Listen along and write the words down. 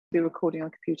be recording on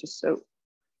the computer. So,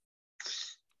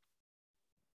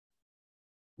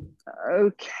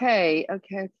 okay.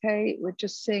 We're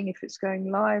just seeing if it's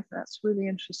going live. That's really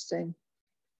interesting.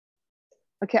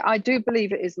 Okay, I do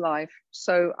believe it is live.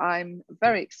 So I'm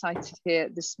very excited here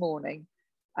this morning.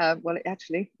 Well,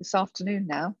 actually this afternoon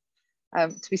now,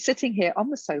 to be sitting here on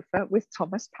the sofa with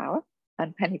Thomas Power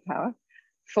and Penny Power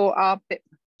for our BIP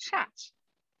Chat.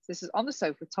 This is On the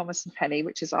Sofa with Thomas and Penny,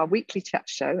 which is our weekly chat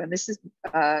show. And this is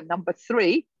number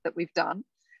 3 that we've done.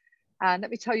 And let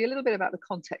me tell you a little bit about the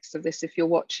context of this if you're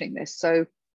watching this. So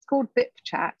it's called BIP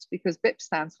Chat because BIP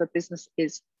stands for Business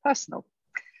is Personal.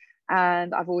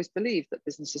 And I've always believed that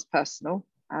business is personal.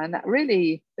 And that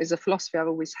really is a philosophy I've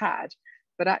always had.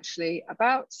 But actually,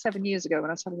 about 7 years ago, when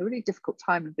I was having a really difficult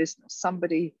time in business,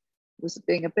 somebody was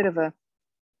being a bit of a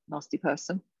nasty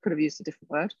person, could have used a different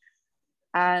word.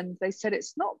 And they said,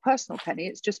 it's not personal, Penny,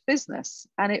 it's just business.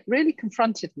 And it really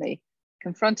confronted me,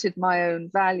 confronted my own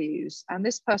values. And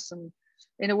this person,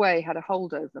 in a way, had a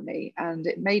hold over me. And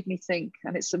it made me think,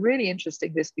 and it's really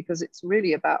interesting this because it's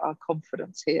really about our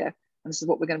confidence here. And this is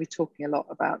what we're going to be talking a lot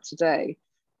about today,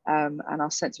 and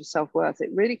our sense of self-worth.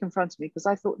 It really confronted me because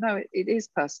I thought, no, it is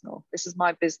personal. This is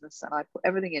my business and I put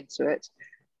everything into it.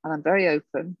 And I'm very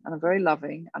open and I'm very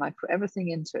loving and I put everything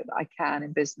into it that I can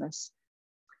in business.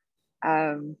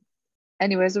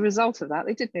 Anyway, as a result of that,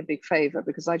 they did me a big favor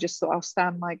because I just thought I'll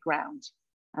stand my ground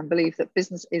and believe that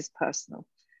business is personal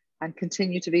and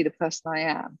continue to be the person I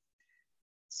am.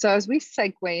 So as we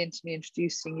segue into me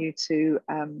introducing you to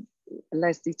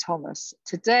Lesley Thomas,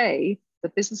 today, the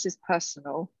Business is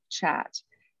Personal chat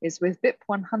is with BIP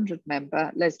 100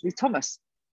 member, Lesley Thomas.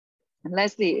 And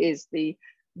Lesley is the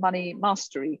money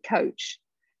mastery coach,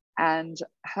 and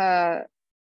her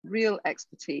real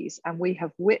expertise, and we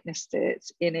have witnessed it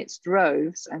in its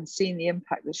droves and seen the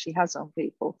impact that she has on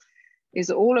people, is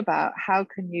all about how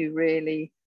can you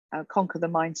really conquer the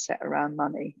mindset around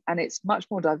money. And it's much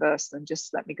more diverse than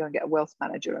just let me go and get a wealth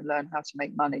manager and learn how to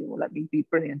make money, or let me be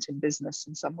brilliant in business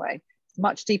in some way. It's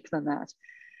much deeper than that.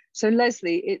 So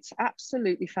Lesley, it's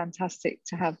absolutely fantastic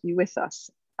to have you with us.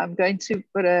 I'm going to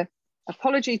put an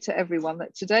apology to everyone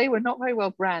that today we're not very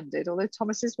well branded, although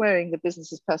Thomas is wearing the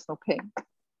Business is Personal pin,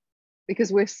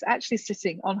 because we're actually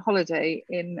sitting on holiday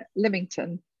in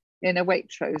Lymington in a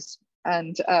Waitrose.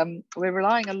 And we're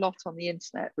relying a lot on the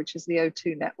internet, which is the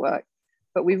O2 network,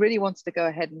 but we really wanted to go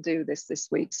ahead and do this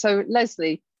week. So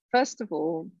Lesley, first of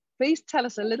all, please tell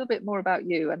us a little bit more about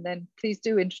you, and then please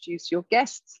do introduce your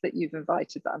guests that you've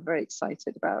invited that I'm very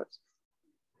excited about.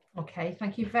 Okay,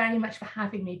 thank you very much for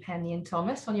having me, Penny and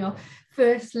Thomas, on your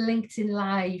first LinkedIn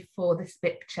Live for this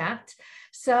BIP Chat.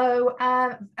 So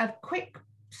a quick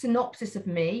synopsis of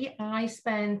me. I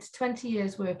spent 20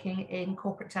 years working in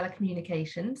corporate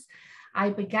telecommunications. I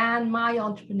began my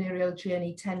entrepreneurial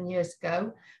journey 10 years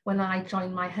ago when I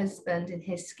joined my husband in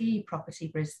his ski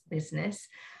property business.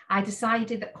 I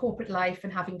decided that corporate life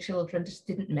and having children just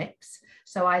didn't mix.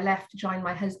 So I left to join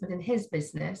my husband in his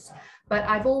business. But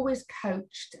I've always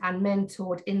coached and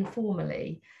mentored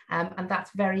informally. And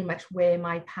that's very much where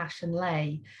my passion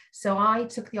lay. So I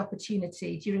took the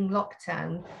opportunity during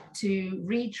lockdown to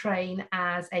retrain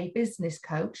as a business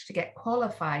coach, to get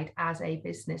qualified as a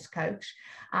business coach.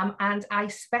 And I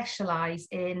specialize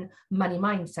in money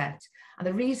mindset. And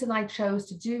the reason I chose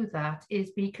to do that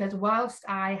is because whilst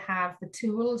I have the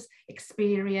tools,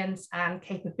 experience, and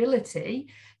capability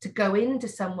to go into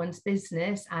someone's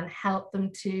business and help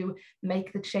them to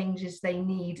make the changes they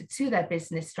need to their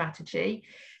business strategy,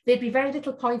 there'd be very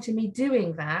little point in me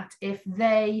doing that if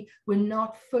they were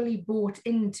not fully bought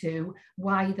into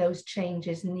why those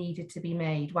changes needed to be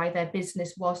made, why their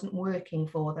business wasn't working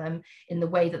for them in the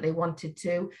way that they wanted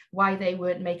to, why they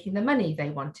weren't making the money they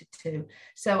wanted to.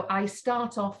 So I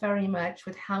start off very much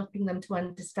with helping them to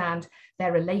understand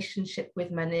their relationship with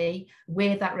money,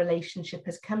 where that relationship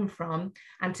has come from,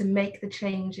 and to make the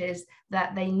changes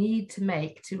that they need to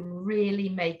make to really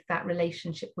make that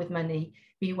relationship with money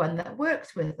be one that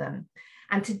works with them.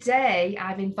 And today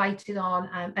I've invited on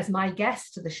as my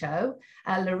guest to the show,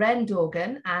 Lorraine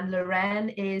Dorgan, and Lorraine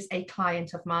is a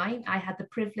client of mine. I had the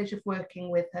privilege of working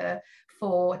with her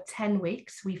for 10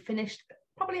 weeks. We finished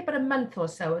probably about a month or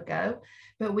so ago,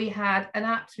 but we had an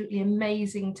absolutely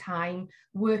amazing time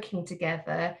working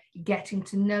together, getting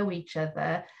to know each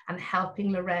other and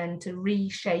helping Lorraine to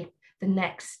reshape the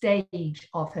next stage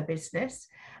of her business.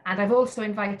 And I've also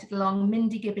invited along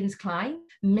Mindy Gibbons-Klein.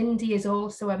 Mindy is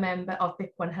also a member of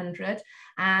BIP 100.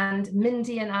 And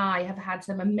Mindy and I have had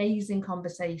some amazing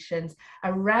conversations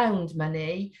around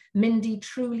money. Mindy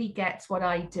truly gets what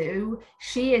I do.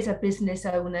 She is a business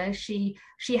owner. She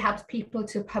helps people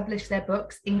to publish their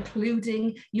books,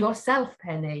 including yourself,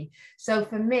 Penny. So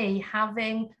for me,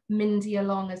 having Mindy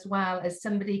along as well as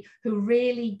somebody who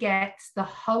really gets the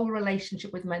whole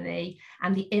relationship with money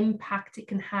and the impact it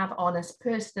can have on us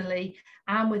personally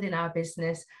and within our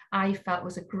business, I felt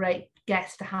was a great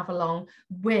guest to have along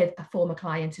with a former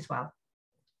client as well.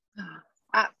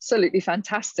 Absolutely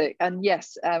fantastic. And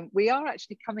yes, we are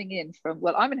actually coming in from,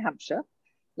 well, I'm in Hampshire,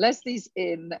 Lesley's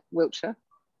in Wiltshire,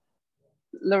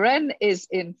 Lorraine is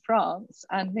in France,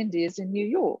 and Mindy is in New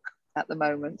York at the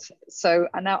moment. So,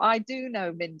 and now I do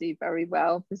know Mindy very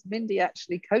well because Mindy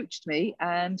actually coached me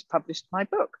and published my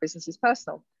book, Business is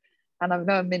Personal. And I've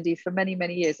known Mindy for many,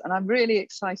 many years. And I'm really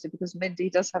excited because Mindy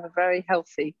does have a very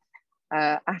healthy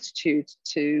attitude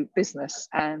to business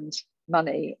and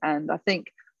money. And I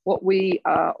think what we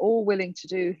are all willing to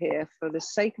do here for the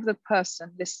sake of the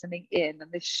person listening in,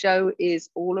 and this show is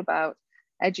all about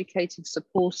educating,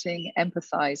 supporting,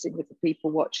 empathizing with the people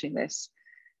watching this,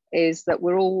 is that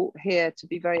we're all here to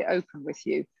be very open with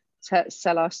you, to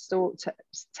tell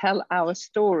our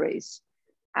stories,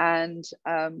 and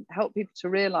help people to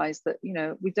realize that, you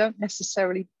know, we don't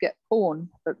necessarily get born,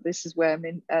 but this is where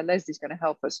Lesley's going to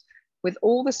help us with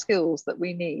all the skills that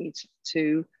we need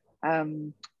to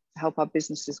help our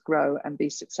businesses grow and be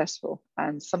successful.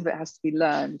 And some of it has to be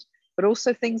learned, but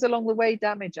also things along the way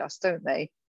damage us, don't they?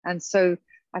 And so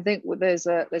I think there's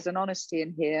an honesty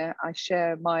in here. I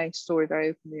share my story very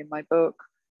openly in my book.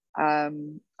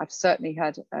 I've certainly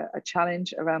had a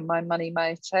challenge around my money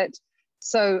mindset.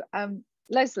 So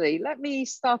Lesley, let me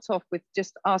start off with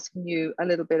just asking you a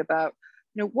little bit about,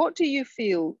 you know, what do you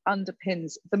feel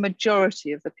underpins the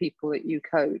majority of the people that you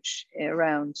coach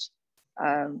around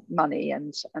money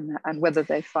and whether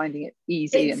they're finding it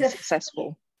easy and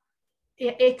successful?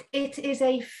 It is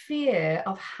a fear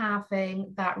of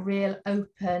having that real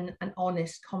open and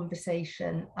honest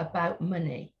conversation about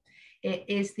money. It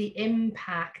is the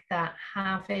impact that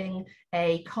having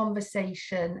a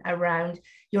conversation around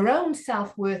your own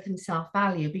self-worth and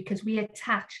self-value, because we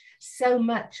attach so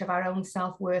much of our own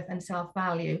self-worth and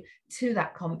self-value to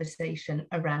that conversation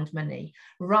around money,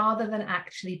 rather than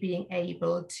actually being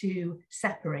able to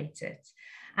separate it.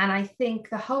 And I think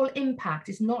the whole impact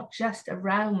is not just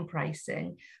around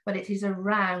pricing, but it is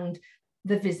around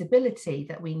the visibility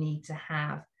that we need to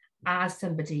have as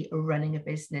somebody running a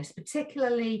business,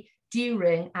 particularly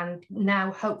during and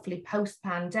now hopefully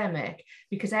post-pandemic,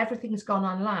 because everything's gone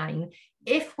online.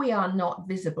 If we are not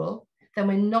visible, then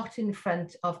we're not in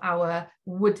front of our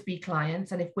would-be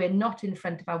clients. And if we're not in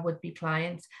front of our would-be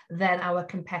clients, then our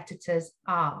competitors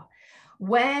are.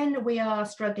 When we are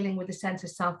struggling with a sense of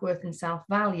self-worth and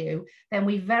self-value, then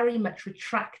we very much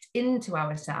retract into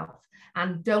ourselves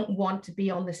and don't want to be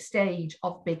on the stage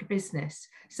of big business.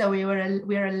 So we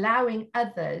are allowing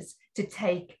others to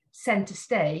take center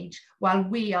stage while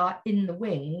we are in the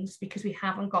wings, because we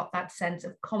haven't got that sense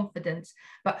of confidence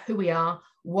about who we are,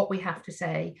 what we have to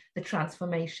say, the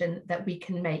transformation that we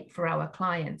can make for our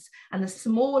clients. And the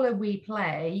smaller we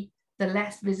play, the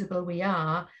less visible we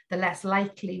are, the less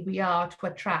likely we are to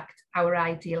attract our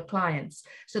ideal clients.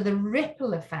 So the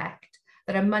ripple effect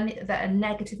that a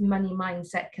negative money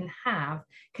mindset can have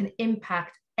can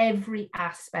impact every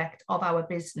aspect of our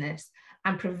business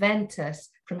and prevent us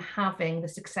from having the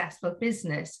successful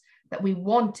business that we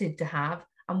wanted to have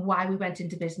and why we went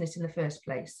into business in the first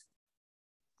place.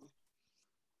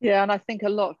 Yeah, and I think a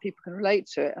lot of people can relate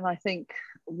to it. And I think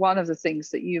one of the things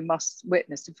that you must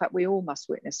witness, in fact, we all must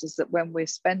witness, is that when we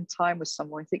spend time with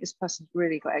someone, I think this person's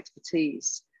really got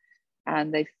expertise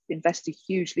and they've invested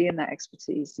hugely in that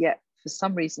expertise, yet for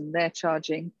some reason they're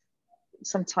charging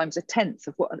sometimes a tenth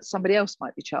of what somebody else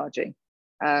might be charging.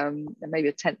 And maybe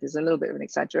a tenth is a little bit of an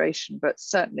exaggeration, but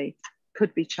certainly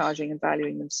could be charging and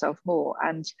valuing themselves more.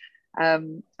 And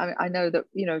I know that,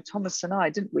 you know, Thomas and I,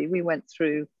 didn't we? We went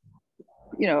through,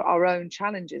 you know, our own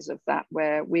challenges of that,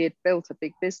 where we had built a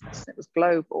big business and it was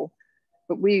global,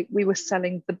 but we were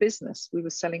selling the business, we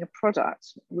were selling a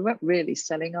product, we weren't really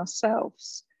selling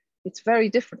ourselves. It's very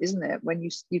different, isn't it, when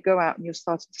you go out and you're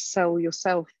starting to sell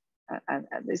yourself? And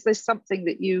is there something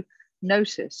that you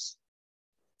notice?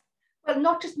 Well,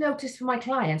 not just notice for my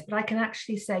clients, but I can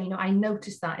actually say, you know, I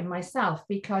noticed that in myself,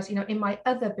 because, you know, in my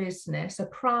other business, so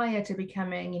prior to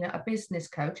becoming, you know, a business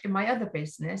coach, in my other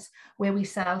business where we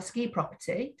sell ski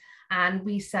property and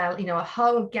we sell, you know, a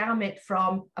whole gamut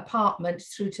from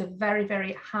apartments through to very,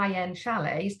 very high-end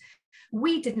chalets,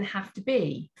 We didn't have to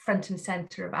be front and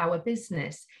center of our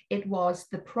business. It was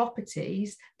the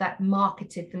properties that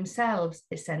marketed themselves,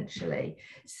 essentially.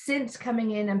 Since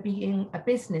coming in and being a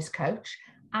business coach,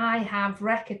 I have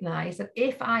recognized that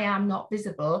if I am not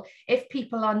visible, if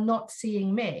people are not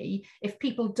seeing me, if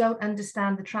people don't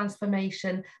understand the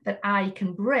transformation that I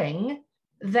can bring,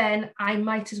 then I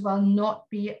might as well not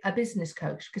be a business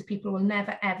coach, because people will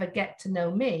never, ever get to know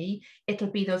me.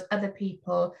 It'll be those other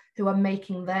people who are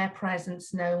making their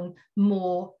presence known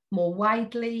more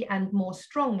widely and more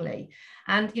strongly.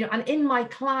 And, and in my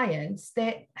clients,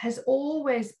 there has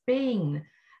always been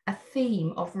a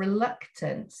theme of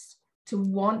reluctance to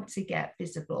want to get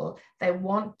visible. They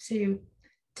want to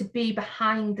be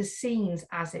behind the scenes,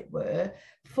 as it were,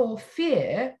 for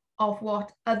fear of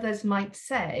what others might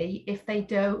say if they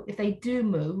do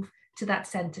move to that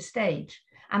center stage.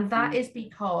 And that is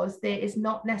because there is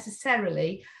not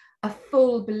necessarily a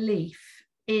full belief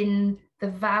in the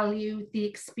value, the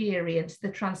experience, the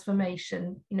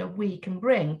transformation, we can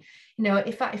bring.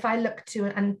 If I look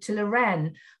to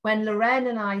Lorraine, when Lorraine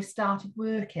and I started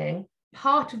working,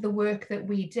 part of the work that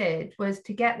we did was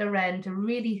to get Lorraine to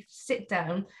really sit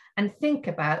down and think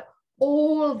about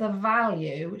all the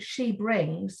value she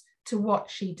brings to what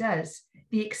she does,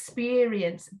 the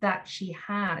experience that she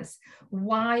has,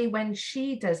 why when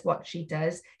she does what she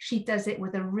does it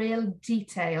with a real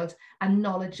detailed and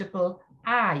knowledgeable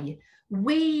eye.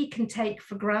 We can take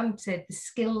for granted the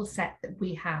skill set that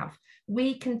we have.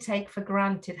 We can take for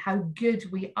granted how good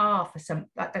we are for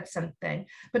something,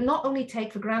 but not only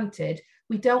take for granted,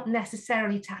 we don't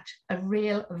necessarily attach a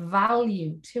real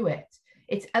value to it.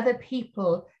 It's other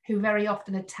people who very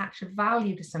often attach a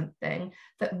value to something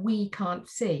that we can't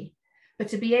see. But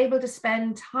to be able to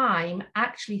spend time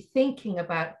actually thinking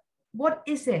about, what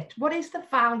is it? What is the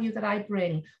value that I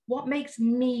bring? What makes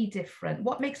me different?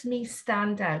 What makes me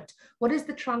stand out? What is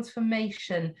the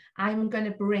transformation I'm going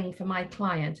to bring for my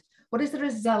client? What is the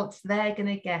results they're going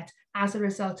to get as a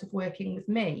result of working with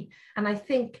me? And I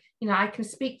think, I can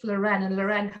speak for Lorraine, and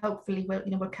Lorraine hopefully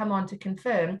will come on to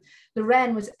confirm.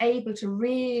 Lorraine was able to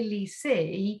really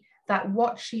see that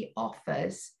what she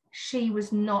offers, she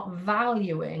was not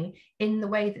valuing in the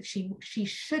way that she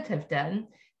should have done,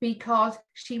 because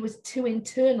she was too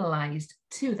internalized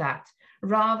to that,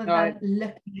 rather than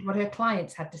looking at what her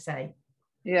clients had to say.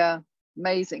 Yeah,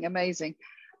 amazing.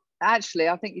 Actually,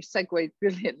 I think you segued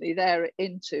brilliantly there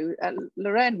into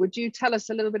Lorraine. Would you tell us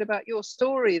a little bit about your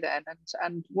story then,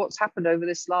 and what's happened over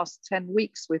this last 10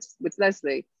 weeks with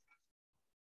Lesley?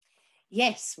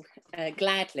 Yes,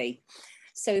 gladly.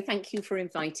 So thank you for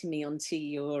inviting me onto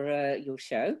your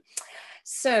show.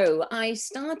 So I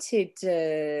started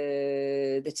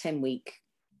the 10-week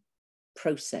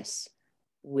process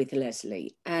with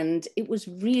Lesley, and it was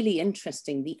really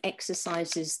interesting. The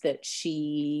exercises that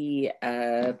she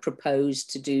proposed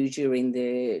to do during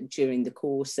the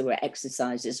course, there were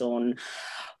exercises on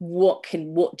what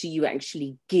do you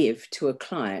actually give to a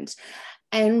client.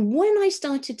 And when I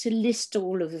started to list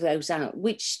all of those out,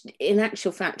 which in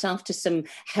actual fact, after some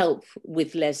help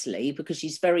with Lesley, because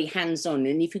she's very hands-on,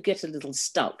 and if you get a little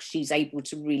stuck, she's able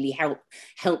to really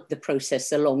help the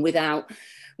process along without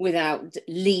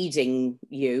leading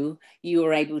you. You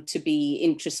are able to be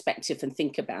introspective and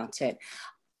think about it.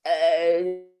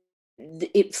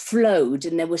 It flowed,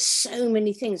 and there were so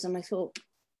many things, and I thought,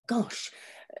 gosh,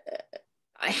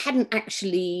 I hadn't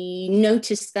actually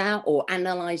noticed that or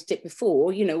analysed it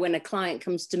before. When a client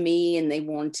comes to me and they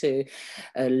want a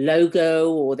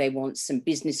logo, or they want some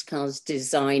business cards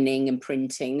designing and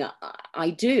printing,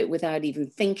 I do it without even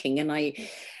thinking, and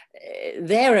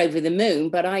they're over the moon,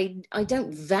 but I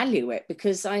don't value it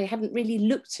because I hadn't really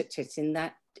looked at it in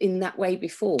that way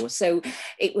before. So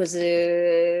it was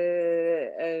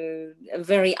a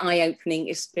very eye-opening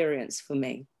experience for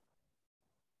me.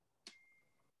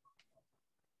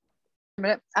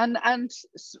 And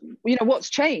what's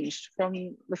changed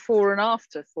from before and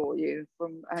after for you?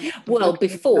 Well,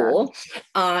 before,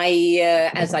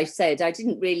 as I said, I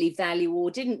didn't really value or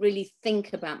didn't really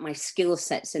think about my skill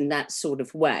sets in that sort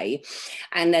of way.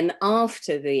 And then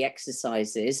after the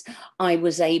exercises, I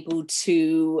was able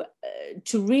to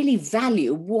really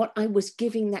value what I was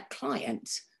giving that client.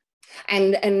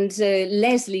 And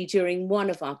Lesley, during one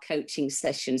of our coaching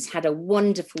sessions, had a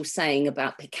wonderful saying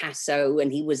about Picasso,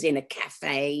 and he was in a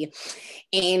cafe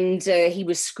and he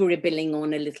was scribbling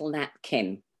on a little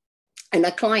napkin. And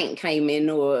a client came in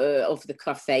of the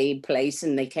cafe place,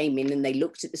 and they came in and they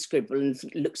looked at the scribble and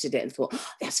looked at it and thought, oh,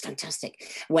 that's fantastic.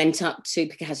 Went up to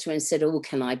Picasso and said, oh,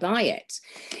 can I buy it?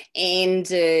 And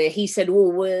he said,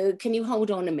 oh, can you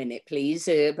hold on a minute, please?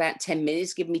 About 10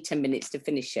 minutes, give me 10 minutes to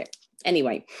finish it.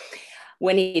 Anyway,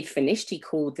 when he had finished, he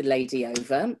called the lady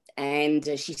over and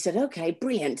she said, okay,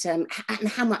 brilliant. And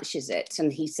how much is it?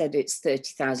 And he said, it's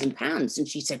 £30,000. And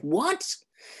she said, what?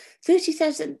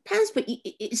 £30,000? But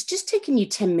it's just taken you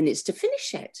 10 minutes to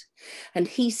finish it. And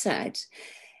he said,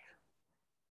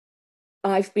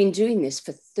 I've been doing this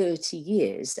for 30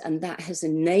 years and that has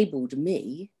enabled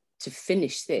me to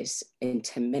finish this in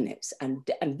 10 minutes. And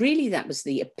really that was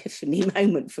the epiphany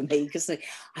moment for me, because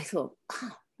I thought,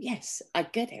 oh, yes, I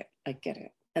get it.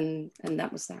 And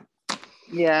that was that.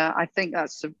 Yeah, I think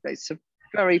it's a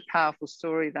very powerful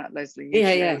story, that, Lesley.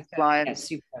 Yeah.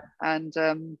 Clients. Yeah, and,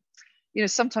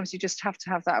 sometimes you just have to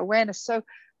have that awareness. So,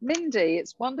 Mindy,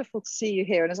 it's wonderful to see you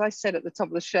here. And as I said at the top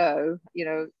of the show,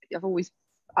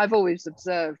 I've always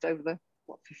observed over the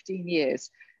 15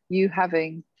 years, you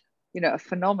having, a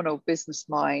phenomenal business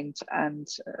mind and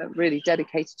really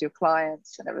dedicated to your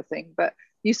clients and everything. But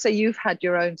you say you've had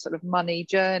your own sort of money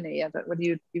journey, and would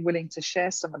you be willing to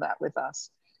share some of that with us?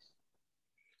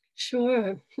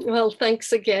 Sure. Well,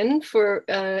 thanks again for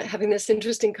having this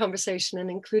interesting conversation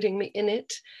and including me in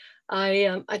it.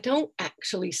 I don't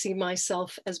actually see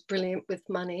myself as brilliant with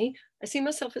money. I see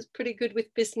myself as pretty good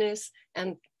with business,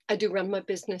 and I do run my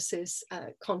businesses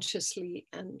consciously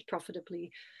and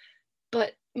profitably.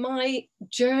 But my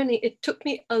journey, it took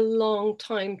me a long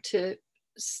time to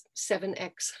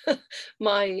 7x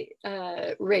my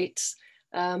rates.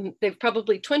 They've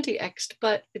probably 20x'd,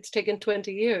 but it's taken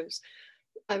 20 years.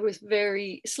 I was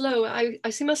very slow. I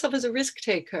see myself as a risk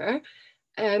taker,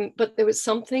 but there was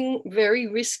something very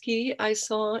risky I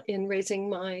saw in raising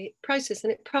my prices,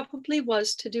 and it probably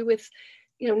was to do with,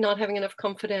 not having enough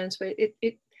confidence. But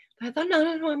I thought,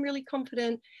 no, I'm really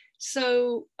confident.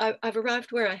 So I've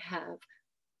arrived where I have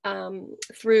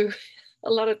through a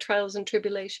lot of trials and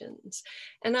tribulations.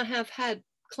 And I have had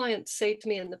clients say to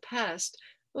me in the past,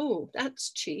 oh, that's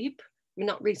cheap. I mean,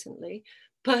 not recently,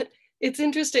 but it's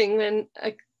interesting when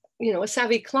a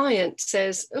savvy client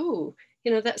says, oh,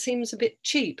 that seems a bit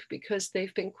cheap, because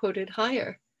they've been quoted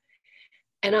higher.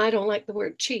 And I don't like the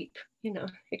word cheap.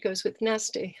 It goes with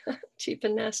nasty, cheap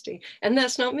and nasty. And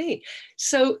that's not me.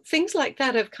 So things like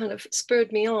that have kind of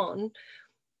spurred me on.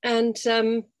 And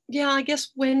I guess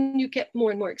when you get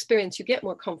more and more experience, you get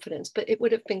more confidence. But it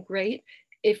would have been great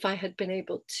if I had been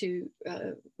able to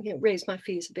raise my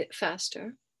fees a bit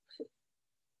faster.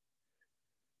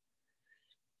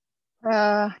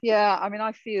 I mean,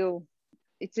 I feel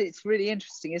it's really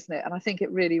interesting, isn't it? And I think it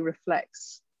really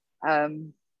reflects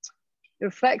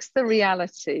the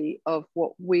reality of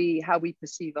how we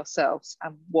perceive ourselves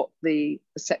and what the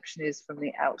perception is from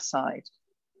the outside.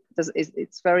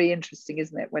 It's very interesting,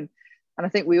 isn't it? And I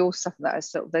think we all suffer that.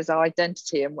 There's our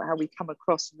identity and how we come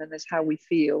across, and then there's how we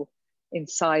feel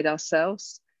inside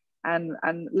ourselves. And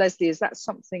Lesley, is that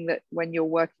something that when you're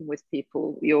working with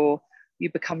people, you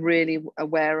become really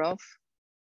aware of?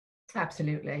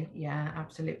 Absolutely. Yeah,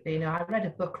 absolutely. I read a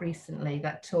book recently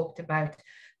that talked about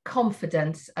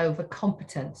confidence over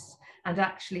competence. And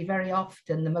actually, very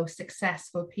often, the most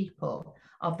successful people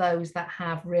are those that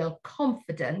have real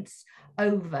confidence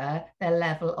over their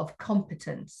level of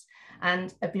competence.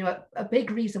 And a big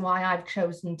reason why I've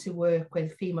chosen to work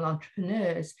with female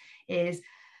entrepreneurs is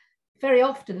very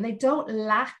often they don't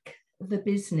lack the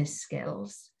business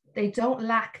skills. They don't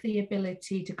lack the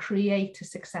ability to create a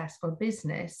successful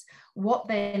business. What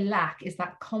they lack is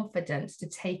that confidence to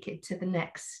take it to the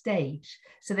next stage.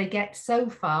 So they get so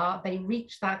far, they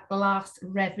reach that glass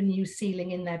revenue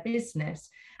ceiling in their business,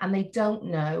 and they don't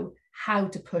know how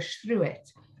to push through it.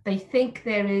 They think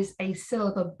there is a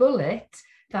silver bullet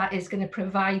that is going to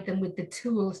provide them with the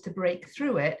tools to break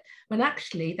through it, when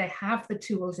actually they have the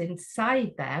tools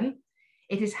inside them.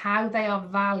 It is how they are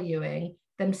valuing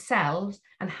themselves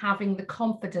and having the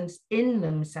confidence in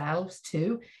themselves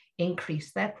to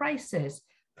increase their prices,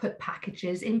 put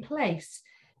packages in place,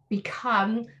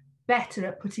 become better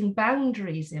at putting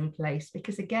boundaries in place,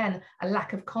 because again, a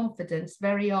lack of confidence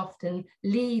very often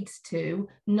leads to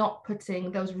not putting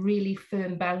those really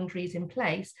firm boundaries in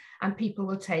place, and people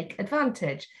will take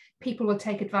advantage. People will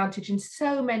take advantage in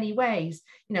so many ways,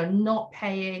 not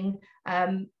paying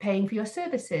for your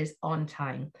services on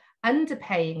time,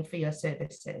 underpaying for your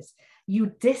services,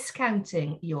 you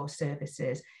discounting your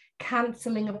services,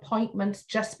 cancelling appointments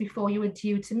just before you were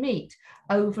due to meet,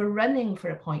 overrunning for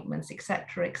appointments,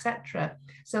 etc., etc.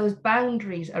 So those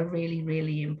boundaries are really,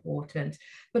 really important.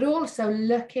 But also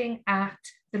looking at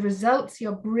the results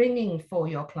you're bringing for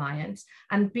your clients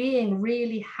and being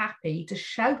really happy to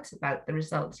shout about the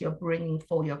results you're bringing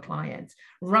for your clients,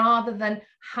 rather than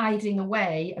hiding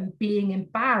away and being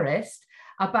embarrassed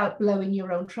about blowing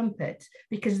your own trumpet,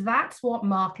 because that's what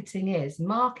marketing is.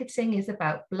 Marketing is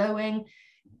about blowing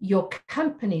your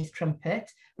company's trumpet.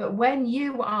 But when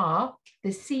you are the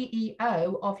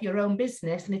CEO of your own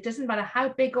business, and it doesn't matter how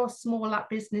big or small that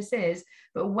business is,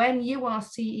 but when you are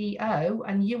CEO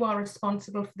and you are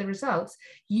responsible for the results,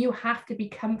 you have to be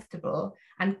comfortable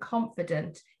and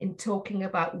confident in talking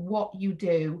about what you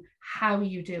do, how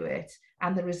you do it,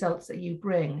 and the results that you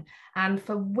bring. And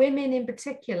for women in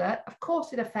particular, of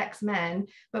course it affects men,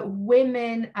 but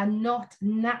women are not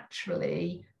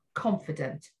naturally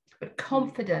confident. But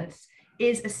confidence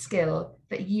is a skill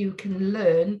that you can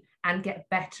learn and get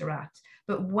better at.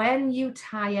 But when you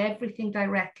tie everything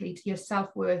directly to your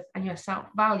self-worth and your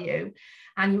self-value,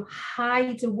 and you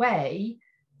hide away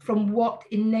from what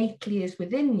innately is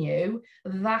within you,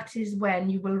 that is when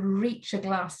you will reach a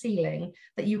glass ceiling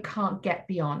that you can't get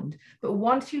beyond. But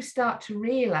once you start to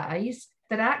realize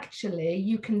that actually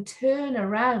you can turn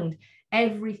around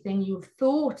everything you've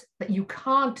thought that you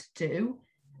can't do,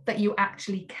 that you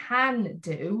actually can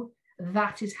do,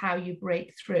 that is how you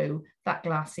break through that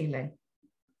glass ceiling.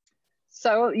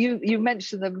 So you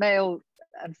mentioned the male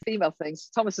and female things.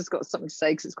 Thomas has got something to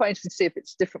say, because it's quite interesting to see if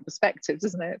it's different perspectives,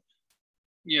 isn't it?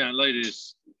 Yeah,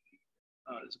 ladies,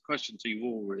 it's a question to you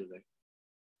all, really.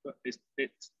 But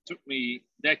it took me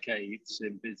decades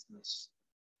in business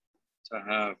to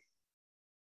have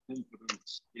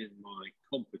confidence in my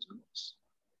competence,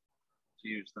 to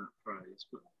use that phrase.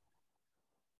 But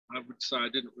I would say I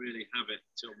didn't really have it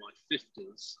till my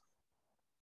 50s.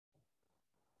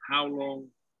 How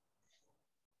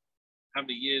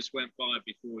many years went by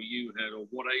before you had, or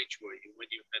what age were you when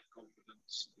you had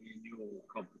confidence in your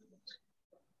competence?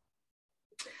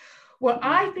 Well,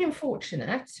 I've been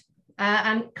fortunate,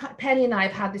 and Penny and I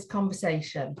have had this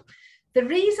conversation. The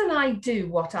reason I do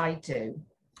what I do,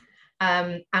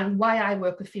 and why I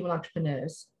work with female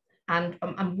entrepreneurs, and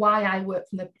why I work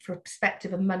from the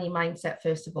perspective of money mindset,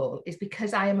 first of all, is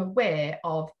because I am aware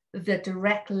of the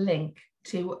direct link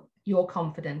to your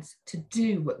confidence to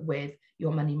do with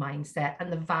your money mindset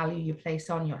and the value you place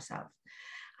on yourself.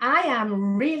 I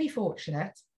am really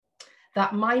fortunate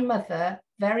that my mother,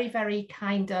 very, very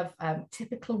kind of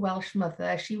typical Welsh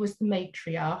mother, she was the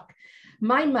matriarch.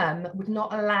 My mum would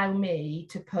not allow me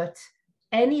to put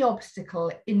any obstacle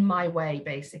in my way,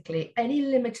 basically, any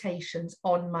limitations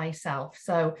on myself.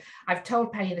 So I've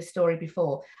told Penny the story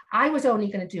before. I was only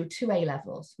going to do 2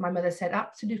 A-levels. My mother said,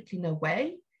 absolutely no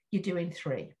way, you're doing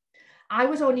 3. I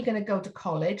was only going to go to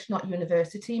college, not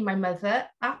university. My mother,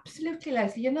 absolutely,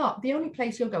 Lesley, you're not. The only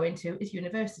place you're going to is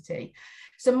university.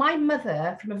 So my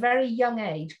mother, from a very young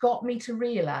age, got me to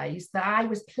realize that I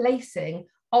was placing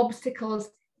obstacles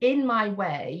in my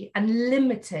way and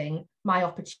limiting my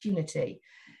opportunity.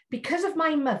 Because of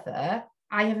my mother,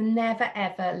 I have never,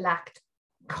 ever lacked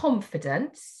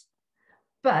confidence,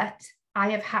 but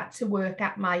I have had to work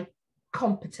at my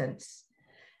competence.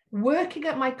 Working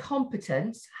at my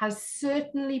competence has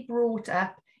certainly brought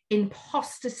up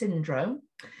imposter syndrome,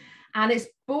 and it's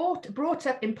brought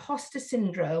up imposter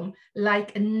syndrome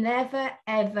like never,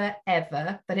 ever,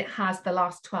 ever that it has the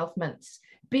last 12 months.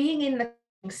 Being in the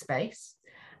space,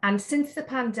 and since the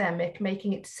pandemic,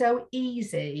 making it so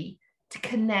easy to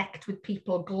connect with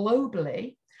people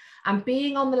globally, and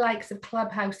being on the likes of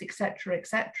Clubhouse,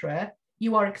 etc.,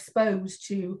 you are exposed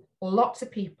to lots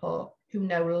of people who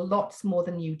know lots more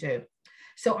than you do.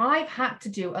 So I've had to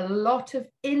do a lot of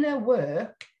inner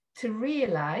work to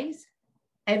realize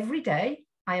every day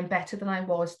I am better than I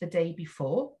was the day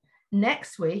before.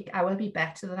 Next week, I will be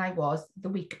better than I was the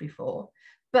week before.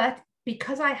 But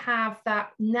because I have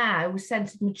that now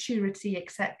sense of maturity,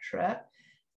 etc.,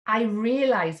 I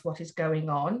realize what is going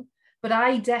on, but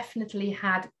I definitely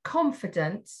had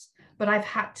confidence, but I've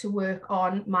had to work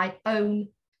on my own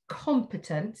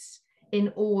competence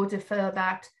in order for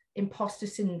that imposter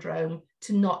syndrome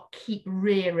to not keep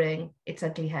rearing its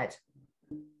ugly head.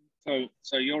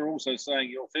 So you're also saying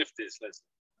your 50s, Lesley?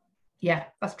 Yeah,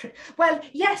 that's true. Well,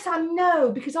 yes and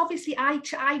no, because obviously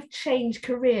I've changed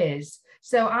careers.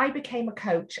 So I became a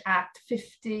coach at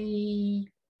 51.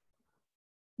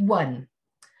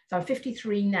 So I'm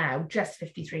 53 now, just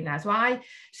 53 now. So I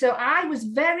was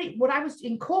when I was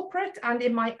in corporate and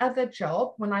in my other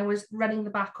job, when I was running the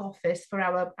back office for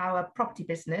our property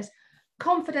business,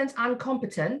 confidence and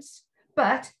competence,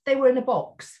 but they were in a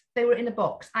box.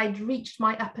 I'd reached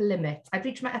my upper limit.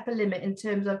 In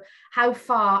terms of how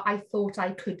far I thought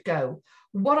I could go.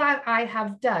 What I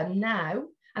have done now,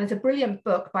 and it's a brilliant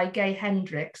book by Gay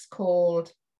Hendricks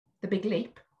called The Big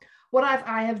Leap. What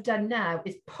I have done now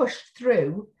is push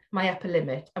through my upper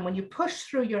limit. And when you push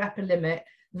through your upper limit,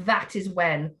 that is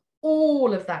when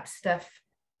all of that stuff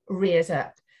rears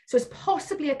up. So it's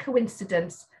possibly a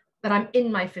coincidence that I'm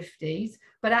in my 50s,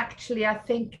 but actually I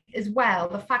think as well,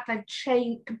 the fact I've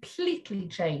completely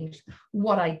changed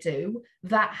what I do,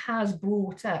 that has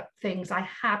brought up things I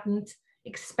hadn't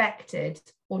expected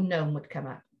or known would come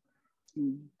up.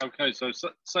 Okay, so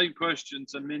same question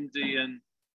to Mindy and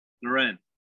Lorraine.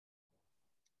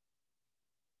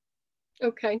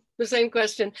 Okay, the same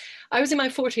question. I was in my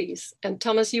 40s, and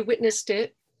Thomas, you witnessed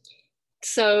it.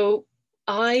 So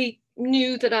I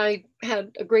knew that I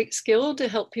had a great skill to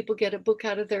help people get a book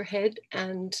out of their head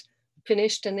and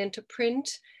finished and into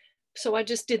print. So I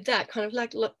just did that, kind of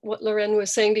like what Lorraine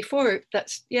was saying before.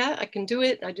 That's, yeah, I can do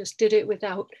it. I just did it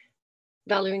without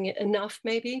valuing it enough,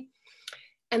 maybe.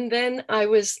 And then I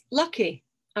was lucky,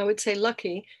 I would say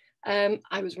lucky. I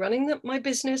was running my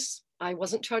business. I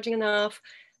wasn't charging enough.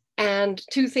 And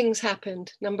two things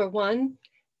happened. Number one,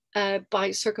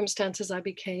 by circumstances, I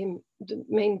became the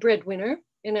main breadwinner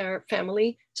in our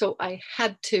family. So I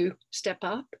had to step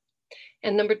up.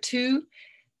 And number two,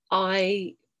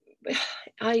 I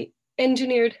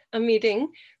engineered a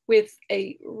meeting with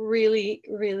a really,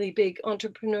 really big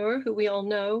entrepreneur who we all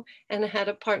know, and had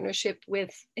a partnership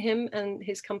with him and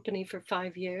his company for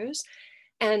 5 years.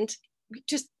 And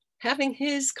just having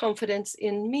his confidence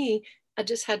in me, I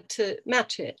just had to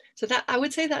match it. So that, I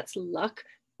would say that's luck,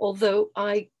 although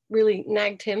I really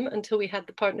nagged him until we had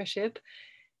the partnership.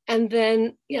 And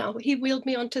then, you know, he wheeled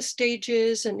me onto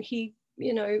stages, and he,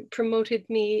 you know, promoted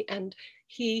me, and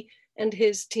he and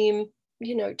his team,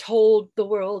 you know, told the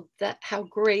world that how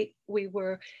great we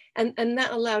were. And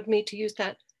that allowed me to use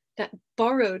that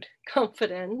borrowed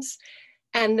confidence.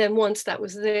 And then once that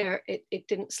was there, it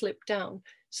didn't slip down.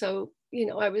 So, you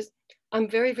know, I'm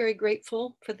very, very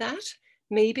grateful for that.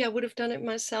 Maybe I would have done it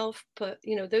myself, but,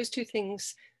 you know, those two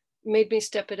things made me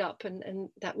step it up. And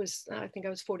that was, I think I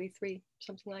was 43,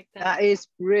 something like that. That is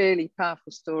really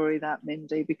powerful story, that,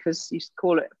 Mindy, because you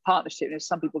call it a partnership. You know,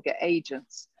 some people get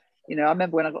agents. You know, I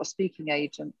remember when I got a speaking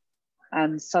agent,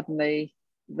 and suddenly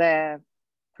they're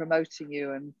promoting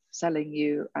you and selling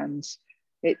you, and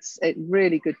it's a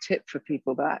really good tip for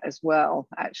people, that as well,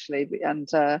 actually. And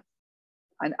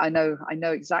I know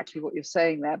exactly what you're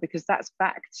saying there, because that's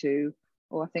back to,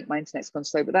 I think my internet's gone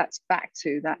slow, but that's back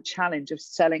to that challenge of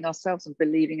selling ourselves and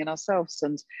believing in ourselves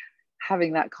and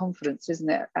having that confidence, isn't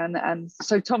it? And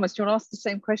so, Thomas, do you want to ask the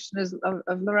same question as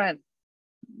of Lorraine?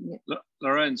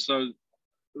 Lorraine, so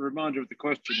the reminder of the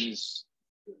question is,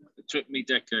 it took me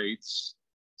decades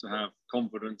to have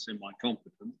confidence in my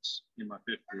competence in my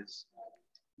 50s.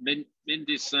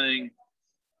 Mindy's saying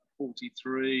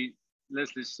 43,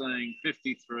 Lesley's saying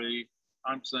 53,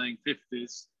 I'm saying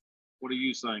 50s. What are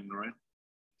you saying, Lorraine?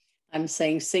 I'm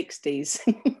saying 60s.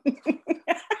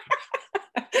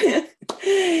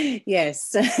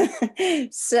 Yes.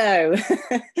 So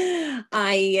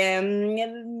I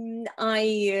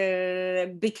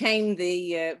became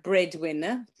the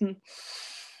breadwinner.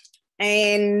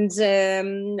 And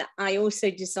I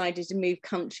also decided to move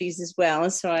countries as well.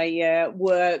 So I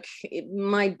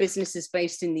my business is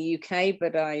based in the UK,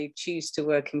 but I choose to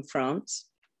work in France,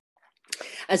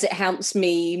 as it helps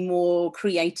me more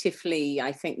creatively.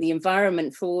 I think the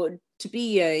environment to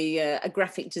be a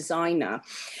graphic designer,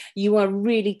 you are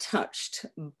really touched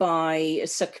by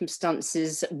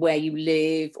circumstances where you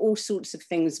live. All sorts of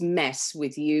things mess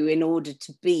with you in order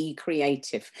to be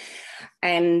creative.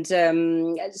 And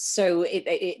so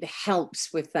it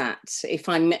helps with that. If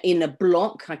I'm in a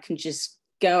block, I can just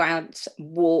go out,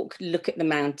 walk, look at the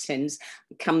mountains,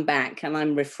 come back, and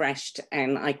I'm refreshed,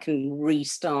 and I can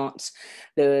restart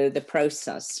the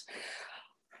process.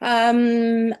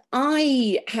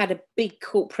 I had a big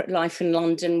corporate life in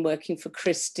London, working for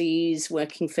Christie's,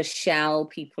 working for Shell,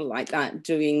 people like that,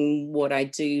 doing what I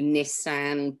do,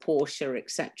 Nissan, Porsche,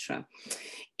 etc.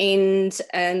 And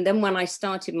then when I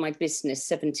started my business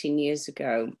 17 years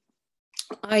ago,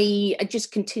 I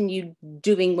just continued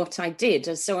doing what I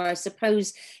did. So I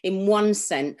suppose in one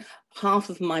sense,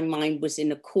 half of my mind was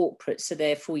in a corporate, so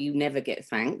therefore you never get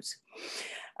thanked.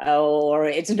 Or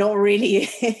it's not really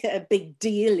a big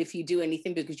deal if you do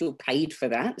anything because you're paid for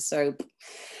that. So,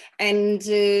 and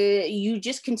you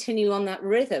just continue on that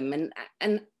rhythm.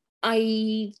 And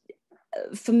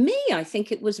for me, I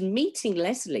think it was meeting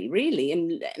Lesley, really,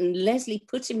 and Lesley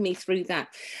putting me through that,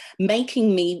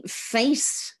 making me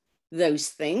face those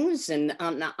things and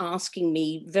asking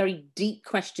me very deep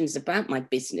questions about my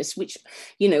business, which,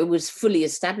 you know, was fully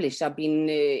established. I've been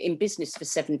in business for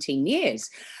 17 years.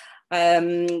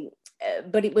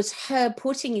 But it was her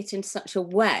putting it in such a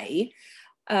way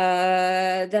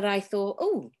that I thought,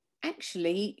 oh,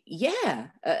 actually, yeah,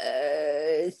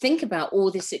 think about all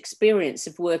this experience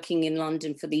of working in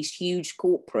London for these huge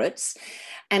corporates.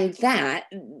 And that,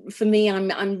 for me,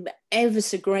 I'm ever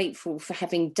so grateful for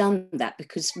having done that,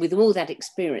 because with all that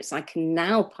experience, I can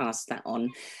now pass that on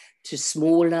to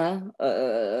smaller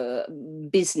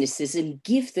businesses and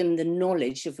give them the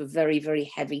knowledge of a very,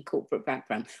 very heavy corporate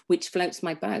background, which floats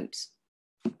my boat.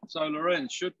 So, Lorraine,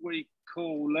 should we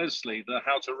call Lesley the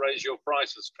How to Raise Your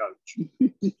Prices coach?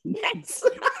 Yes,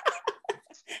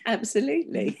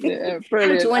 absolutely. Yeah, How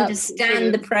brilliant. to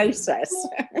understand the process.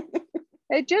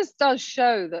 It just does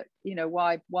show that, you know,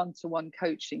 why one-to-one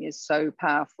coaching is so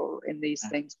powerful in these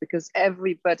things, because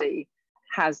everybody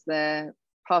has their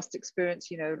past experience.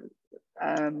 You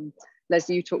know,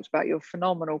 Lesley, you talked about your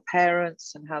phenomenal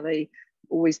parents and how they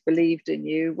always believed in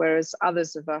you, whereas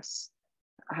others of us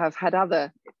have had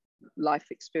other life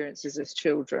experiences as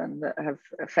children that have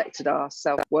affected our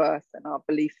self-worth and our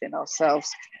belief in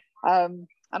ourselves. And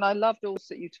I loved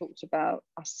also that you talked about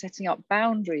us setting up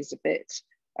boundaries a bit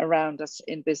around us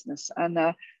in business. And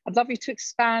I'd love you to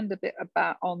expand a bit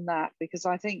on that, because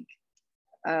I think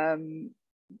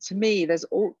to me, there's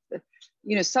all,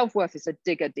 you know, self-worth is a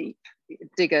digger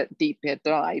deeper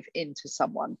dive into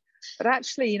someone. But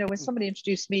actually, you know, when somebody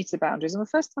introduced me to boundaries, and the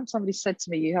first time somebody said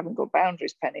to me, "You haven't got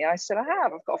boundaries, Penny," I said, "I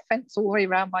have. I've got a fence all the way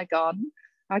around my garden."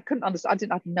 I couldn't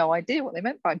understand. I had no idea what they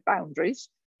meant by boundaries,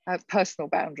 personal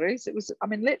boundaries. It was, I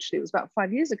mean, literally, it was about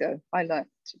 5 years ago I learned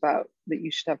about that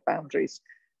you should have boundaries.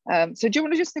 So do you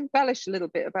want to just embellish a little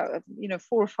bit about, you know,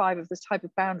 4 or 5 of the type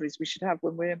of boundaries we should have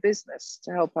when we're in business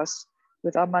to help us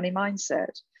with our money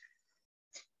mindset?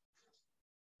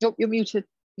 Oh, you're muted.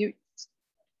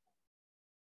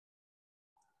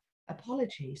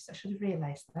 Apologies, I should have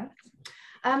realised that.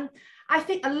 I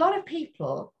think a lot of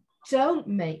people don't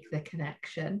make the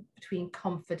connection between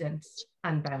confidence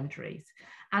and boundaries.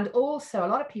 And also a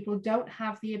lot of people don't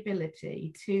have the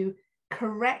ability to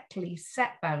correctly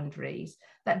set boundaries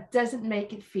that doesn't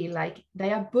make it feel like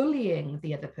they are bullying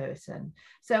the other person.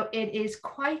 So it is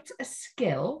quite a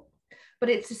skill, but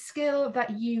it's a skill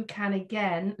that you can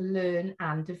again learn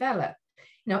and develop.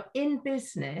 Now, in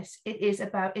business, it is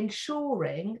about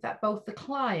ensuring that both the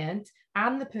client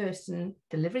and the person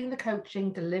delivering the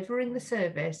coaching, delivering the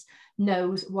service,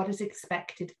 knows what is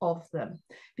expected of them,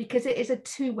 because it is a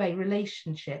two-way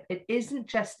relationship. It isn't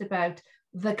just about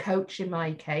the coach, in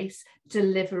my case,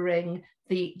 delivering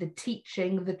the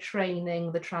teaching, the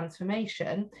training, the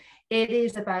transformation. It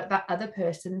is about that other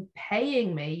person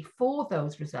paying me for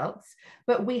those results,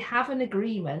 but we have an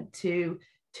agreement to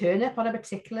turn up on a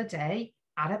particular day,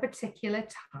 at a particular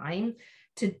time,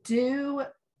 to do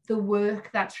the work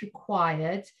that's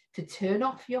required, to turn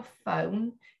off your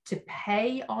phone, to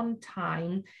pay on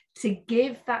time, to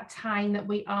give that time that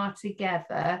we are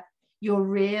together your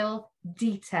real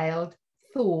detailed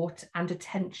thought and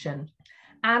attention,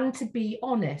 and to be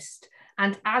honest.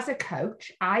 And as a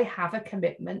coach, I have a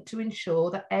commitment to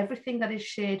ensure that everything that is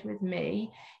shared with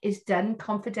me is done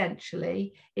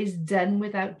confidentially, is done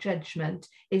without judgment,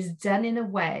 is done in a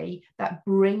way that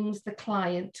brings the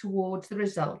client towards the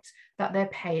result that they're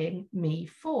paying me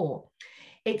for.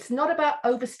 It's not about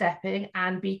overstepping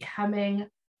and becoming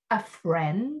a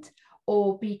friend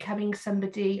or becoming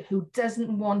somebody who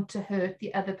doesn't want to hurt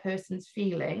the other person's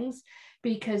feelings,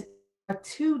 because they're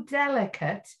too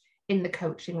delicate in the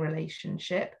coaching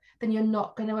relationship, then you're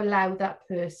not going to allow that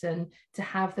person to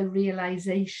have the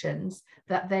realizations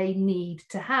that they need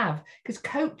to have. Because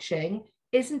coaching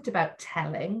isn't about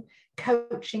telling.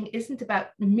 Coaching isn't about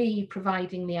me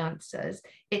providing the answers.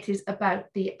 It is about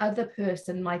the other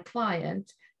person, my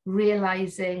client,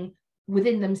 realizing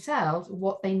within themselves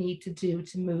what they need to do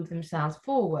to move themselves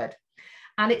forward.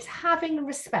 And it's having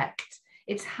respect.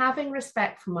 It's having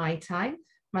respect for my time,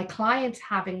 my clients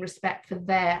having respect for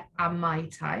their and my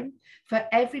time, for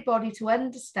everybody to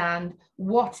understand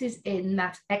what is in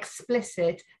that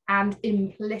explicit and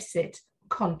implicit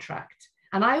contract.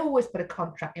 And I always put a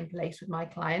contract in place with my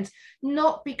clients,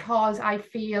 not because I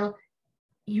feel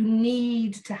you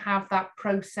need to have that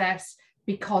process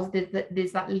because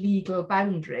there's that legal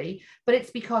boundary, but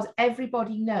it's because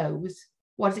everybody knows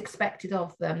what is expected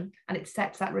of them, and it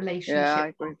sets that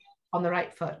relationship on the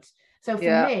right foot. So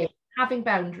for me, having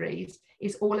boundaries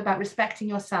is all about respecting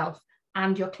yourself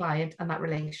and your client and that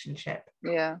relationship.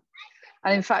 Yeah.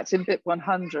 And in fact, in BIP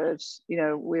 100, you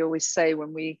know, we always say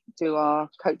when we do our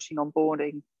coaching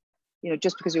onboarding, you know,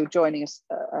 just because you're joining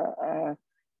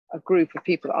a group of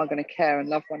people that are going to care and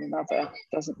love one another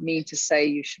doesn't mean to say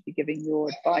you should be giving your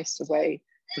advice away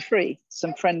for free.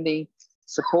 Some friendly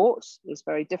support is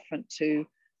very different to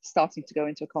starting to go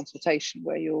into a consultation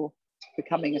where you're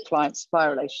becoming a client-supplier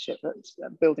relationship that's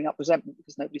building up resentment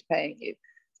because nobody's paying you.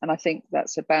 And I think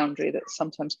that's a boundary that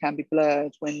sometimes can be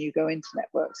blurred when you go into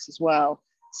networks as well.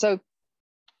 So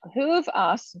who of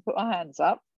us, put our hands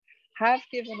up, have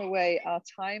given away our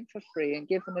time for free and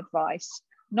given advice,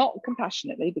 not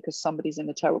compassionately because somebody's in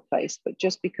a terrible place, but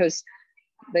just because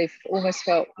they've almost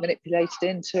felt manipulated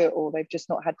into it, or they've just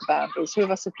not had the boundaries? Who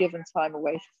of us have given time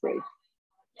away for free?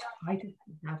 I do.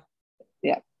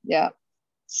 Yeah.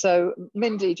 So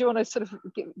Mindy, do you want to sort of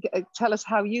tell us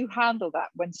how you handle that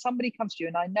when somebody comes to you?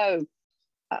 And I know,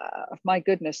 my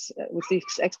goodness, with the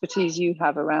expertise you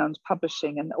have around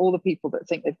publishing and all the people that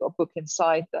think they've got a book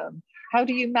inside them, how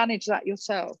do you manage that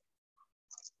yourself?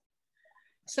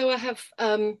 So I have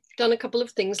done a couple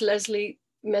of things. Lesley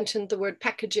mentioned the word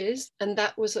packages, and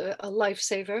that was a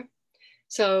lifesaver.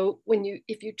 So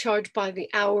if you charge by the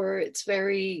hour, it's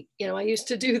very, I used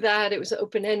to do that. It was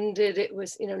open-ended. It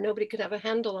was, nobody could have a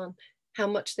handle on how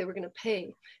much they were going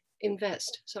to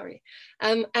invest.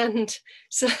 And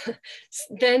so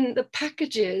then the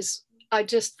packages, I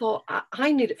just thought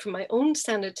I need it for my own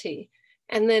sanity.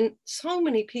 And then so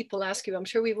many people ask you, I'm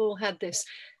sure we've all had this,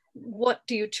 what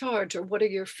do you charge, or what are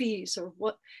your fees, or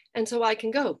what? And so I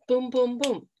can go boom, boom,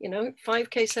 boom, 5K,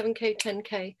 7K,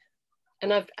 10K.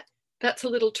 And that's a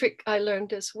little trick I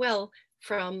learned as well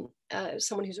from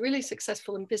someone who's really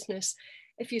successful in business.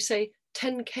 If you say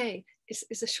 10K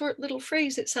is a short little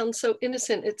phrase, it sounds so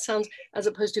innocent. It sounds, as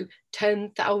opposed to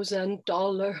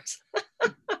 $10,000.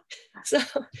 So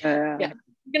yeah,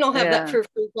 you can all have that for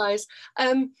free, guys.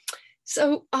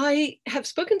 So I have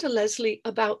spoken to Lesley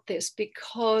about this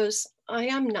because I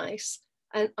am nice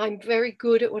and I'm very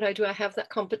good at what I do. I have that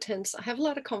competence. I have a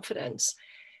lot of confidence,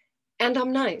 and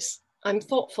I'm nice. I'm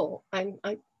thoughtful. I'm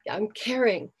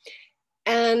caring.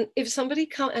 And if somebody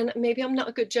comes, and maybe I'm not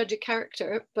a good judge of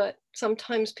character, but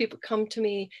sometimes people come to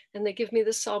me and they give me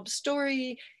the sob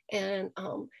story, and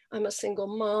I'm a single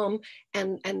mom,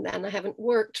 and I haven't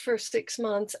worked for 6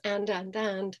 months, and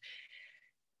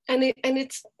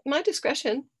it's my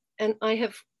discretion, and I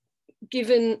have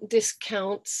given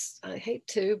discounts. I hate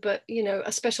to, but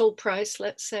a special price,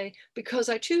 let's say, because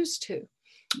I choose to.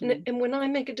 And when I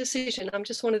make a decision, I'm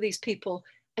just one of these people.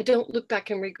 I don't look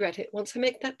back and regret it. Once I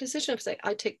make that decision, I say,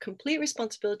 I take complete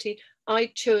responsibility. I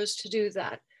chose to do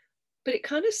that. But it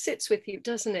kind of sits with you,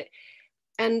 doesn't it?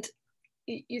 And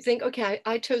you think, okay,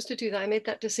 I chose to do that. I made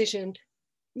that decision.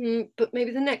 But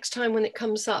maybe the next time when it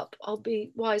comes up, I'll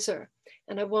be wiser.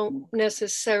 And I won't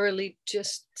necessarily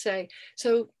just say.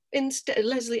 So instead,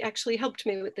 Lesley actually helped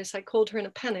me with this. I called her in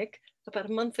a panic about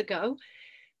a month ago,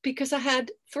 because I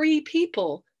had 3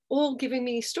 people all giving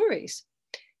me stories.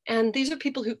 And these are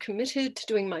people who committed to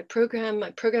doing my program.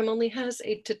 My program only has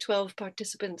 8 to 12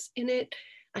 participants in it.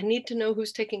 I need to know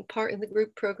who's taking part in the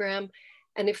group program.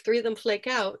 And if 3 of them flake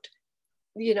out,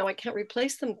 I can't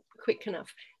replace them quick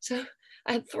enough. So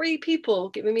I had 3 people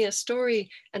giving me a story,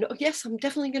 and oh yes, I'm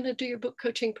definitely going to do your book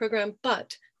coaching program,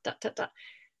 but ...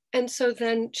 And so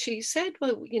then she said,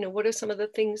 well, what are some of the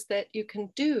things that you can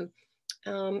do?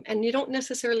 And you don't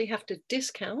necessarily have to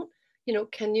discount.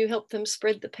 Can you help them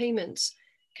spread the payments?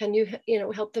 Can you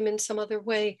help them in some other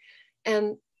way?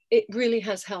 And it really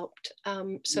has helped.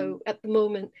 So at the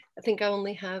moment, I think I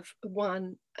only have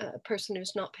 1 person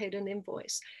who's not paid an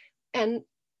invoice, and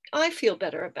I feel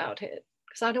better about it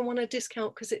because I don't want to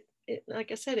discount, because it,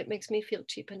 like I said, it makes me feel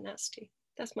cheap and nasty.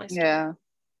 That's my story.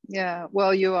 Yeah.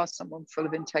 Well, you are someone full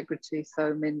of integrity,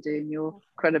 so Mindy, and your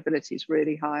credibility is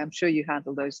really high. I'm sure you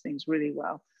handle those things really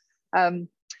well.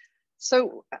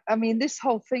 So, I mean, this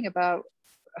whole thing about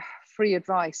free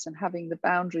advice and having the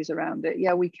boundaries around it,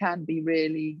 we can be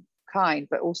really kind,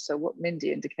 but also what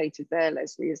Mindy indicated there,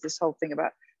 Lesley, is this whole thing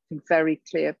about very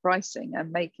clear pricing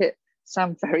and make it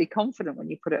sound very confident when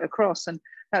you put it across. And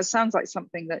that sounds like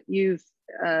something that you've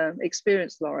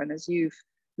experienced, Lauren, as you've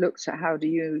looked at how do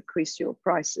you increase your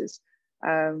prices.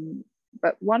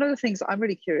 But one of the things I'm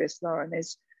really curious, Lauren,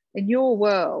 is in your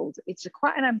world, it's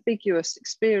quite an ambiguous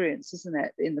experience, isn't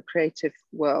it, in the creative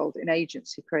world, in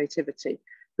agency creativity,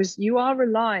 because you are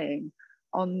relying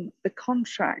on the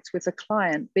contract with the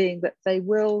client being that they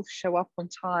will show up on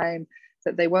time,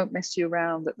 that they won't mess you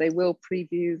around, that they will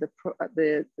preview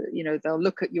they'll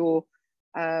look at your,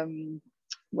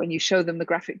 when you show them the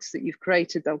graphics that you've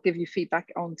created, they'll give you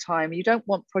feedback on time. You don't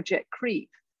want project creep.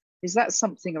 Is that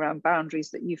something around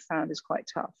boundaries that you've found is quite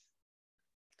tough?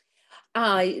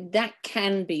 That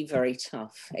can be very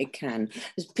tough. It can,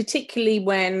 particularly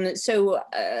when,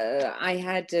 I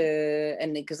had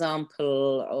an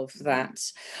example of that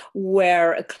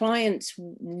where a client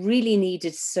really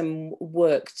needed some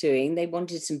work doing. They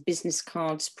wanted some business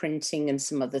cards printing and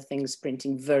some other things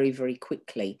printing very, very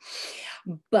quickly.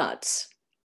 But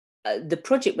the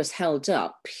project was held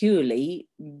up purely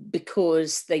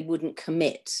because they wouldn't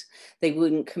commit. They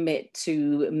wouldn't commit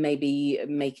to maybe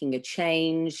making a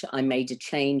change. I made a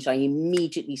change. I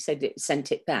immediately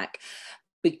sent it back,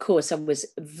 because I was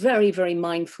very, very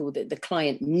mindful that the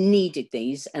client needed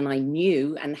these, and I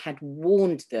knew and had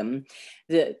warned them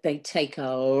that they take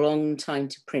a long time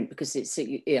to print, because it's,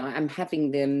 I'm having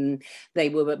them,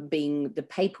 the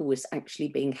paper was actually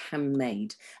being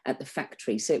handmade at the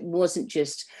factory. So it wasn't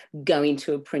just going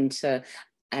to a printer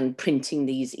and printing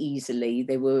these easily.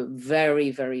 They were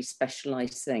very, very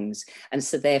specialized things. And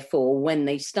so therefore, when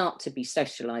they start to be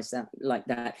specialized like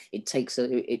that, it takes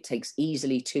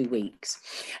easily 2 weeks.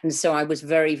 And so I was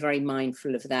very, very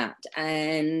mindful of that.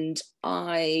 And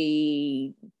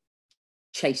I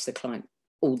chased the client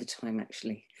all the time,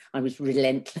 actually. I was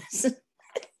relentless.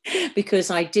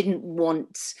 Because I didn't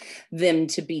want them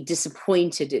to be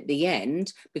disappointed at the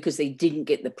end because they didn't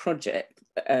get the project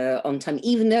on time,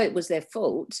 even though it was their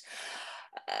fault.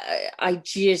 I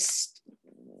just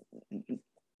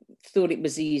thought it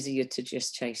was easier to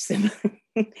just chase them.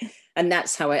 And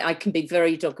that's how I can be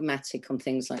very dogmatic on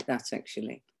things like that,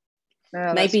 actually.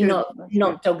 Yeah, maybe not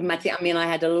dogmatic. I mean, I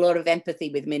had a lot of empathy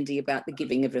with Mindy about the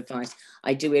giving of advice.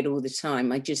 I do it all the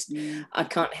time. I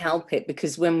can't help it,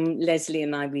 because when Lesley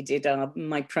and we did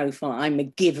my profile, I'm a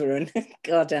giver, and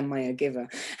God, am I a giver.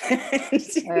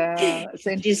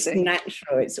 It's just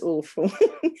natural. It's awful.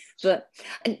 But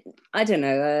I don't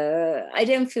know. I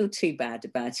don't feel too bad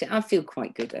about it. I feel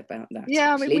quite good about that.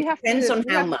 Yeah, actually. I mean, it depends on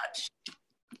how much.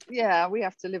 Yeah, we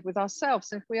have to live with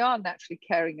ourselves. And if we are naturally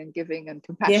caring and giving and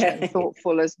compassionate and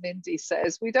thoughtful, as Mindy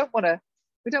says, we don't want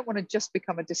to just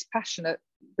become a dispassionate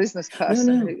business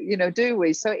person. No. Do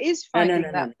we? So it is finding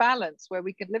that balance where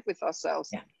we can live with ourselves.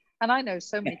 Yeah. And I know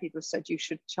so many people said you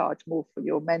should charge more for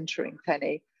your mentoring,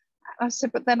 Penny. I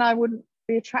said, but then I wouldn't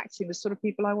be attracting the sort of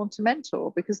people I want to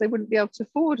mentor, because they wouldn't be able to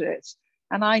afford it.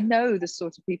 And I know the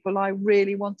sort of people I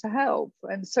really want to help.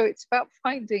 And so it's about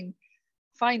finding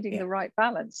the right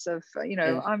balance of,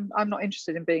 I'm not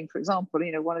interested in being, for example,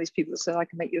 one of these people that said I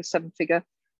can make you a 7-figure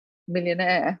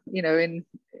millionaire, in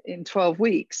 12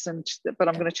 weeks, but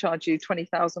I'm going to charge you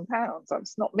 £20,000.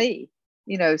 That's not me,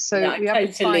 so I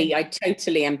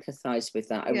totally empathize with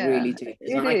that. I really do,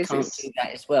 because I can't do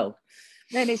that as well.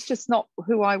 Then it's just not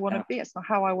who I want to be. It's not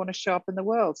how I want to show up in the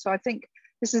world. So I think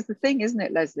this is the thing, isn't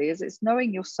it, Lesley, is it's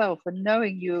knowing yourself and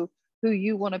knowing who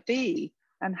you want to be,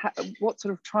 and what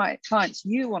sort of clients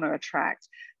you want to attract.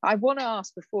 I want to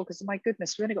ask before, because my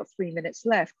goodness, we've only got 3 minutes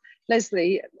left.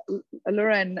 Lesley,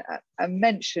 Lorraine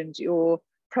mentioned your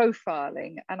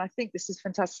profiling, and I think this is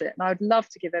fantastic. And I would love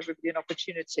to give everybody an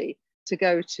opportunity to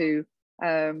go to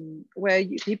where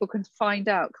people can find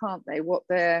out, can't they, what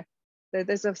there's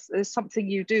something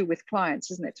you do with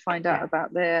clients, isn't it, to find out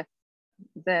about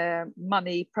their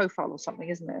money profile or something,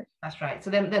 isn't it? That's right.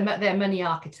 So they're money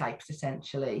archetypes,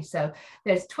 essentially. So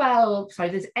there's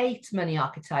 8 money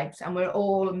archetypes, and we're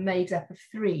all made up of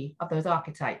 3 of those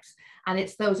archetypes. And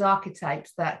it's those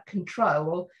archetypes that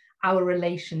control our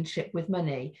relationship with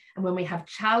money. And when we have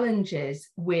challenges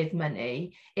with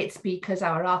money, it's because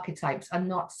our archetypes are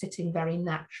not sitting very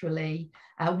naturally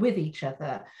with each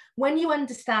other. When you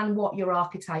understand what your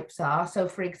archetypes are, so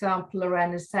for example,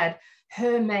 Lorraine has said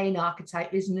her main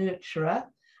archetype is nurturer,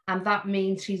 and that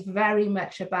means she's very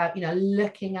much about,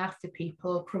 looking after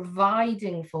people,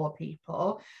 providing for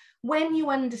people. When you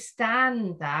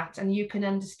understand that, and you can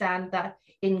understand that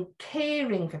in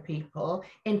caring for people,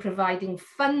 in providing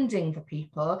funding for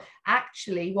people,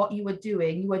 actually what you are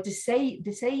doing, you are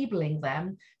disabling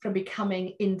them from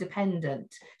becoming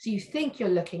independent. So you think you're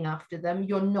looking after them,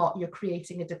 you're not, you're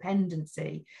creating a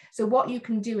dependency. So what you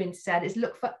can do instead is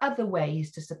look for other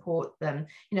ways to support them,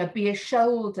 be a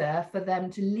shoulder for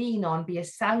them to lean on, be a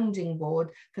sounding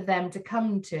board for them to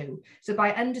come to. So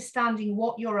by understanding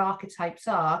what your archetypes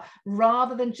are,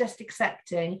 rather than just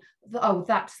accepting, oh,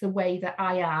 that's the way that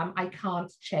I am, I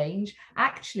can't change.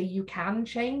 Actually, you can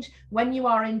change when you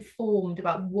are informed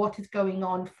about what is going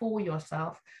on for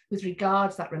yourself with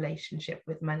regards to that relationship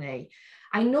with money.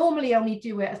 I normally only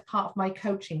do it as part of my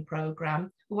coaching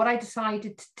program. But what I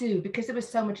decided to do, because there was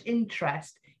so much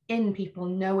interest in people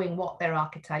knowing what their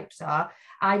archetypes are,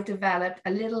 I've developed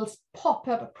a little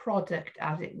pop-up product,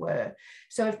 as it were.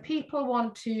 So if people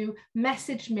want to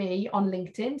message me on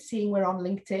LinkedIn, seeing we're on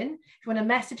LinkedIn, if you want to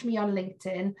message me on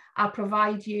LinkedIn, I'll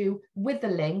provide you with the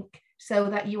link so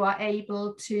that you are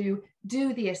able to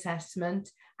do the assessment.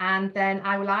 And then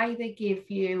I will either give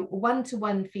you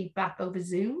one-to-one feedback over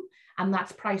Zoom, and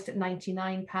that's priced at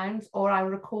 £99, or I'll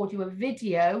record you a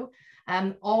video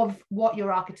of what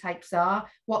your archetypes are,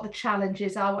 what the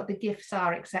challenges are, what the gifts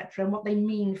are, etc., and what they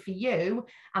mean for you.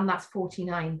 And that's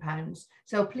 £49.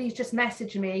 So please just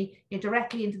message me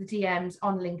directly into the DMs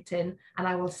on LinkedIn, and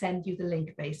I will send you the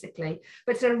link, basically.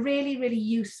 But it's a really, really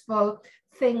useful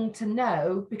thing to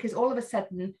know, because all of a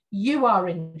sudden you are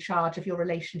in charge of your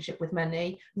relationship with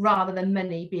money rather than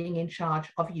money being in charge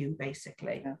of you,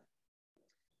 basically. Yeah.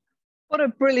 What a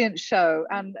brilliant show.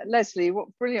 And Lesley, what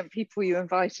brilliant people you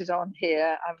invited on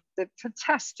here. The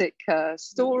fantastic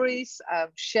stories,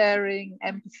 sharing,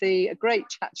 empathy, a great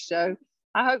chat show.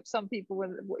 I hope some people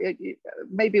will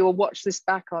maybe will watch this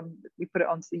back on, we put it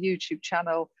onto the YouTube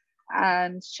channel,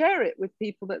 and share it with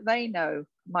people that they know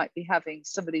might be having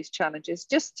some of these challenges,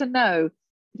 just to know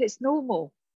that it's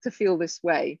normal to feel this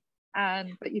way,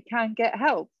 but you can get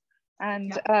help.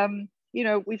 And you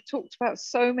know, we've talked about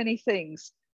so many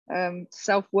things,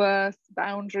 self-worth,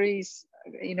 boundaries.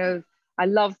 You know, I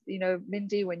love, you know,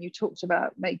 Mindy, when you talked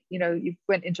about you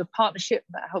went into a partnership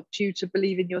that helped you to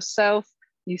believe in yourself.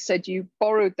 You said you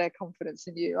borrowed their confidence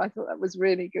in you. I thought that was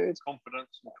really good.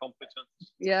 Confidence and competence.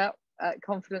 Yeah,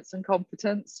 confidence and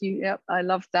competence. I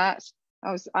love that.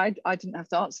 I didn't have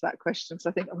to answer that question, because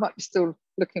I think I might be still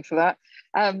looking for that.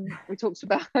 We talked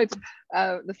about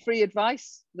the free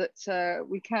advice that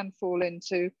we can fall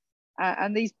into,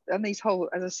 and these whole,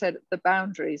 as I said, the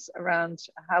boundaries around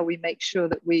how we make sure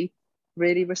that we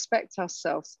really respect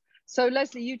ourselves. So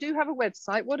Lesley, you do have a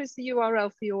website. What is the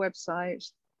URL for your website?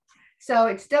 So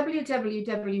it's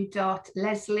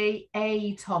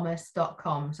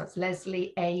www.lesliethomas.com. So it's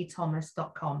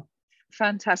lesliethomas.com.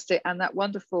 Fantastic. And that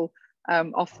wonderful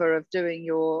offer of doing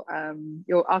your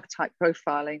archetype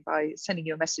profiling by sending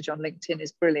you a message on LinkedIn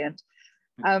is brilliant.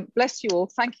 Bless you all.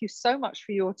 Thank you so much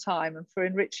for your time and for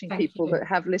enriching people that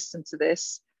have listened to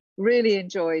this. Really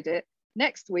enjoyed it.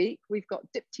 Next week, we've got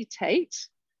Dipti Tate,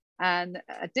 and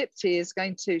Dipti is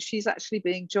she's actually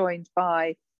being joined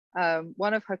by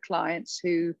one of her clients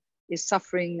who is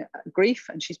suffering grief,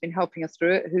 and she's been helping her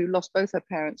through it, who lost both her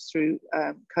parents through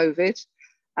COVID.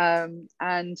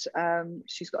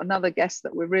 She's got another guest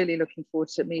that we're really looking forward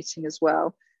to meeting as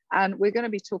well. And we're going to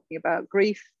be talking about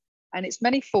grief and its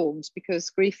many forms,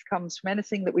 because grief comes from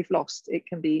anything that we've lost. It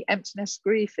can be emptiness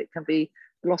grief, it can be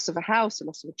the loss of a house, the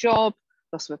loss of a job,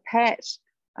 loss of a pet,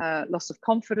 loss of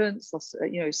confidence, loss,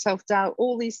 self-doubt,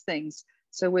 all these things.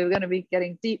 So we're going to be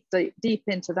getting deep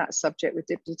into that subject with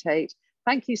Dipti Tate.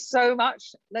 Thank you so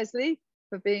much, Lesley,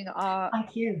 for being our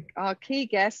key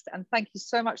guest. And thank you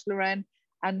so much, Lorraine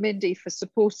and Mindy, for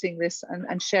supporting this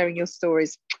and sharing your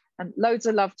stories. And loads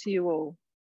of love to you all.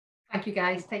 Thank you,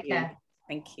 guys. Take care.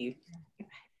 Thank you.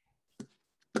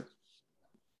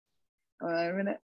 A minute.